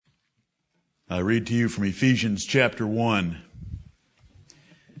I read to you from Ephesians chapter 1.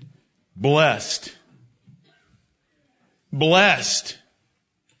 Blessed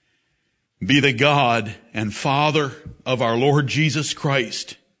be the God and Father of our Lord Jesus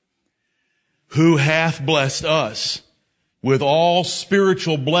Christ, who hath blessed us with all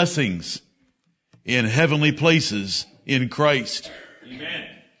spiritual blessings in heavenly places in Christ. Amen.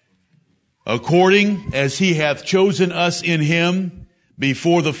 According as he hath chosen us in him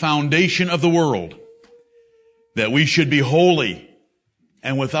before the foundation of the world, that we should be holy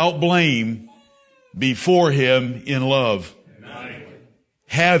and without blame before him in love, Amen.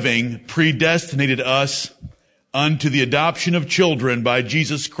 having predestinated us unto the adoption of children by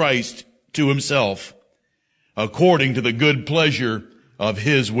Jesus Christ to himself, according to the good pleasure of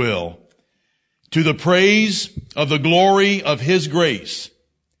his will, to the praise of the glory of his grace,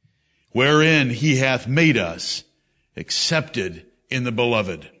 wherein he hath made us accepted in the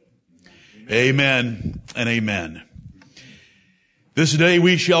beloved. Amen and amen. This day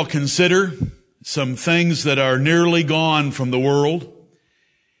we shall consider some things that are nearly gone from the world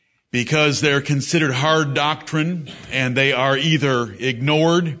because they're considered hard doctrine and they are either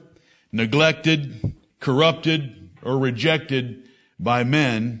ignored, neglected, corrupted, or rejected by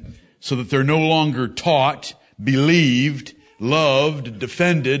men so that they're no longer taught, believed, loved,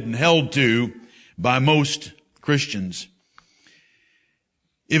 defended, and held to by most Christians.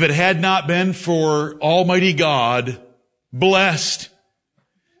 If it had not been for Almighty God, blessed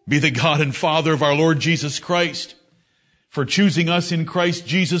be the God and Father of our Lord Jesus Christ, for choosing us in Christ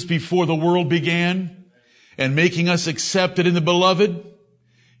Jesus before the world began and making us accepted in the beloved,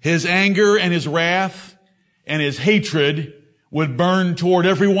 his anger and his wrath and his hatred would burn toward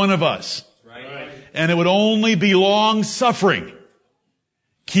every one of us. Right. And it would only be long suffering,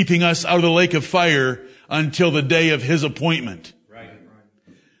 keeping us out of the lake of fire until the day of his appointment. Right.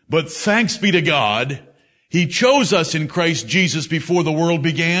 But thanks be to God, he chose us in Christ Jesus before the world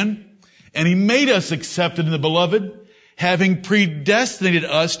began, and he made us accepted in the beloved, having predestinated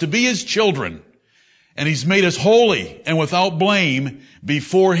us to be his children. And he's made us holy and without blame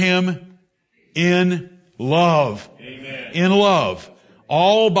before him in love. Amen. In love.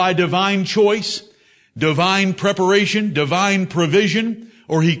 All by divine choice, divine preparation, divine provision,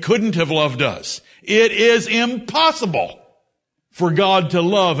 or he couldn't have loved us. It is impossible for God to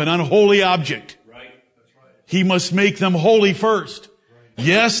love an unholy object. Right. That's right. He must make them holy first. Right.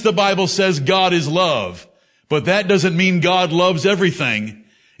 Yes, the Bible says God is love, but that doesn't mean God loves everything.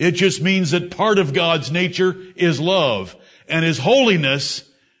 It just means that part of God's nature is love, and his holiness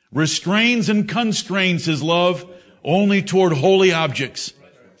restrains and constrains his love only toward holy objects.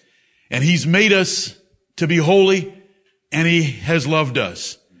 And he's made us to be holy, and he has loved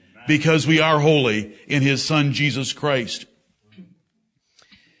us because we are holy in his Son, Jesus Christ.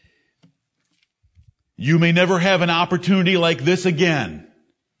 You may never have an opportunity like this again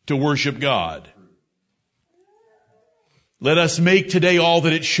to worship God. Let us make today all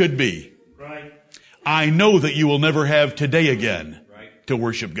that it should be. Right. I know that you will never have today again Right. to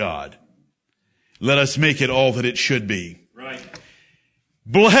worship God. Let us make it all that it should be. Right.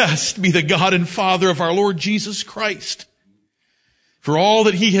 Blessed be the God and Father of our Lord Jesus Christ for all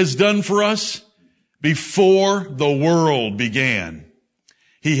that he has done for us before the world began.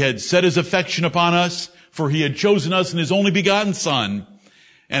 He had set his affection upon us, for he had chosen us in his only begotten Son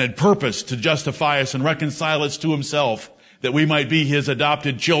and had purposed to justify us and reconcile us to himself, that we might be his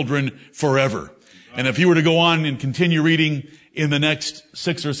adopted children forever. And if you were to go on and continue reading in the next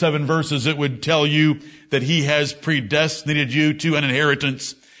 6 or 7 verses, it would tell you that he has predestinated you to an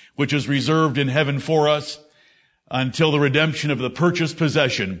inheritance which is reserved in heaven for us until the redemption of the purchased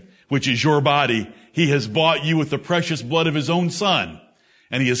possession, which is your body. He has bought you with the precious blood of his own Son,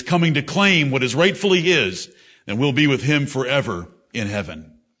 and he is coming to claim what is rightfully his, and we'll be with him forever in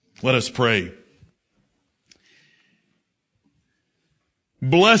heaven. Let us pray.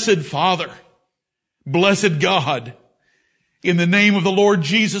 Blessed Father, blessed God, in the name of the Lord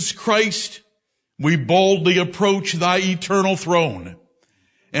Jesus Christ, we boldly approach thy eternal throne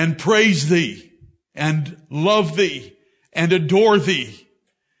and praise thee and love thee and adore thee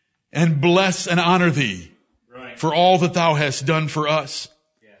and bless and honor thee Right. for all that thou hast done for us.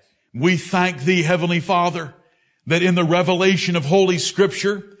 Yes. We thank thee, Heavenly Father, that in the revelation of Holy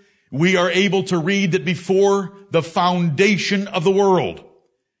Scripture, we are able to read that before the foundation of the world,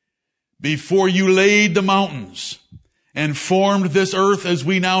 before you laid the mountains and formed this earth as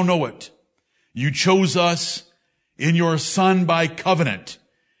we now know it, you chose us in your Son by covenant,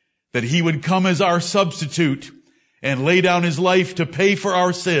 that he would come as our substitute and lay down his life to pay for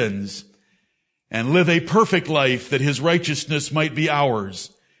our sins and live a perfect life that his righteousness might be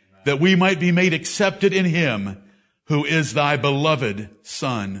ours. that we might be made accepted in him who is thy beloved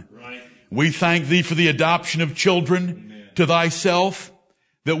Son. Right. We thank thee for the adoption of children to thyself,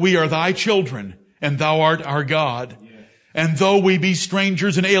 that we are thy children and thou art our God. Yes. And though we be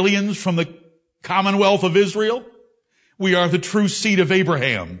strangers and aliens from the commonwealth of Israel, we are the true seed of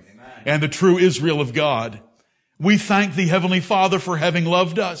Abraham and the true Israel of God. We thank thee, Heavenly Father, for having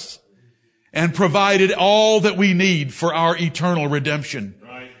loved us and provided all that we need for our eternal redemption.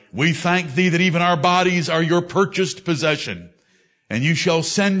 Right. We thank thee that even our bodies are your purchased possession, and you shall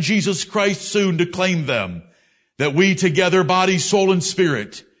send Jesus Christ soon to claim them, that we together, body, soul, and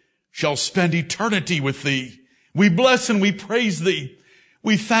spirit, shall spend eternity with thee. We bless and we praise thee.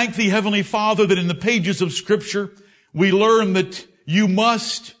 We thank thee, Heavenly Father, that in the pages of Scripture, we learn that you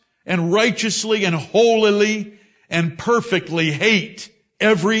must and righteously and holily and perfectly hate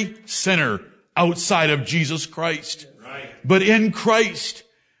every sinner outside of Jesus Christ. Right. But in Christ,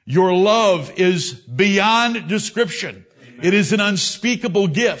 your love is beyond description. Amen. It is an unspeakable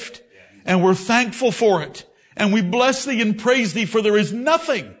gift, and we're thankful for it. And we bless thee and praise thee, for there is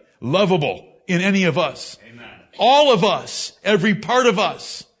nothing lovable in any of us. Amen. All of us, every part of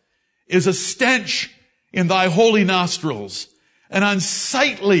us, is a stench in thy holy nostrils, an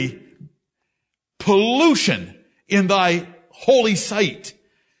unsightly pollution in thy holy sight.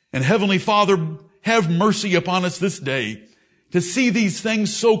 And Heavenly Father, have mercy upon us this day to see these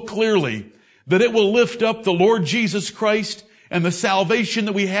things so clearly that it will lift up the Lord Jesus Christ and the salvation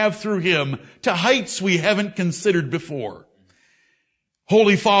that we have through him to heights we haven't considered before.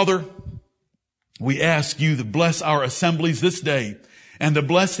 Holy Father, we ask you to bless our assemblies this day and to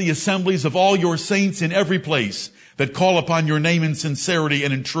bless the assemblies of all your saints in every place that call upon your name in sincerity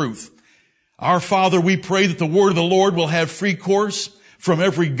and in truth. Our Father, we pray that the word of the Lord will have free course from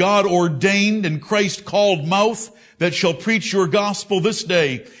every God-ordained and Christ-called mouth that shall preach your gospel this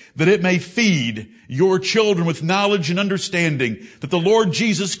day, that it may feed your children with knowledge and understanding, that the Lord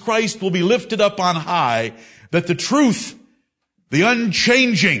Jesus Christ will be lifted up on high, that the truth, the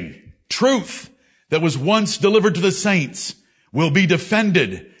unchanging truth that was once delivered to the saints, will be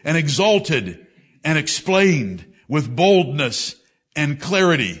defended and exalted and explained with boldness and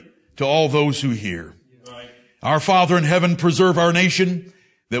clarity to all those who hear. Right. Our Father in heaven, preserve our nation,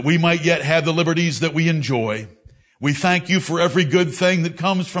 that we might yet have the liberties that we enjoy. We thank you for every good thing that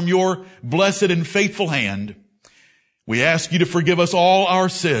comes from your blessed and faithful hand. We ask you to forgive us all our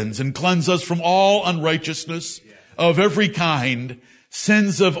sins and cleanse us from all unrighteousness of every kind,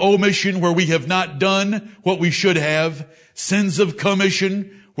 sins of omission where we have not done what we should have, sins of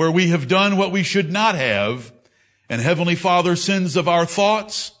commission where we have done what we should not have, and Heavenly Father, sins of our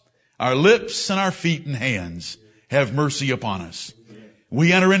thoughts, our lips, and our feet and hands. Have mercy upon us.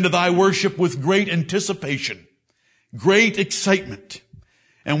 We enter into thy worship with great anticipation, great excitement,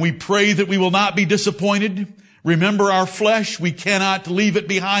 and we pray that we will not be disappointed. Remember our flesh, we cannot leave it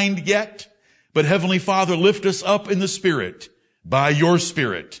behind yet, but Heavenly Father, lift us up in the Spirit, by your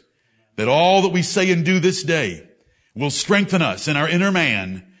Spirit, that all that we say and do this day will strengthen us in our inner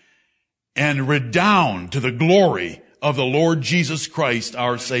man and redound to the glory of the Lord Jesus Christ,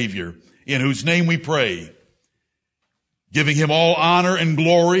 our Savior, in whose name we pray, giving him all honor and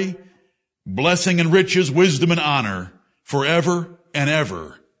glory, blessing and riches, wisdom and honor, forever and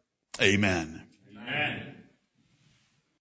ever. Amen.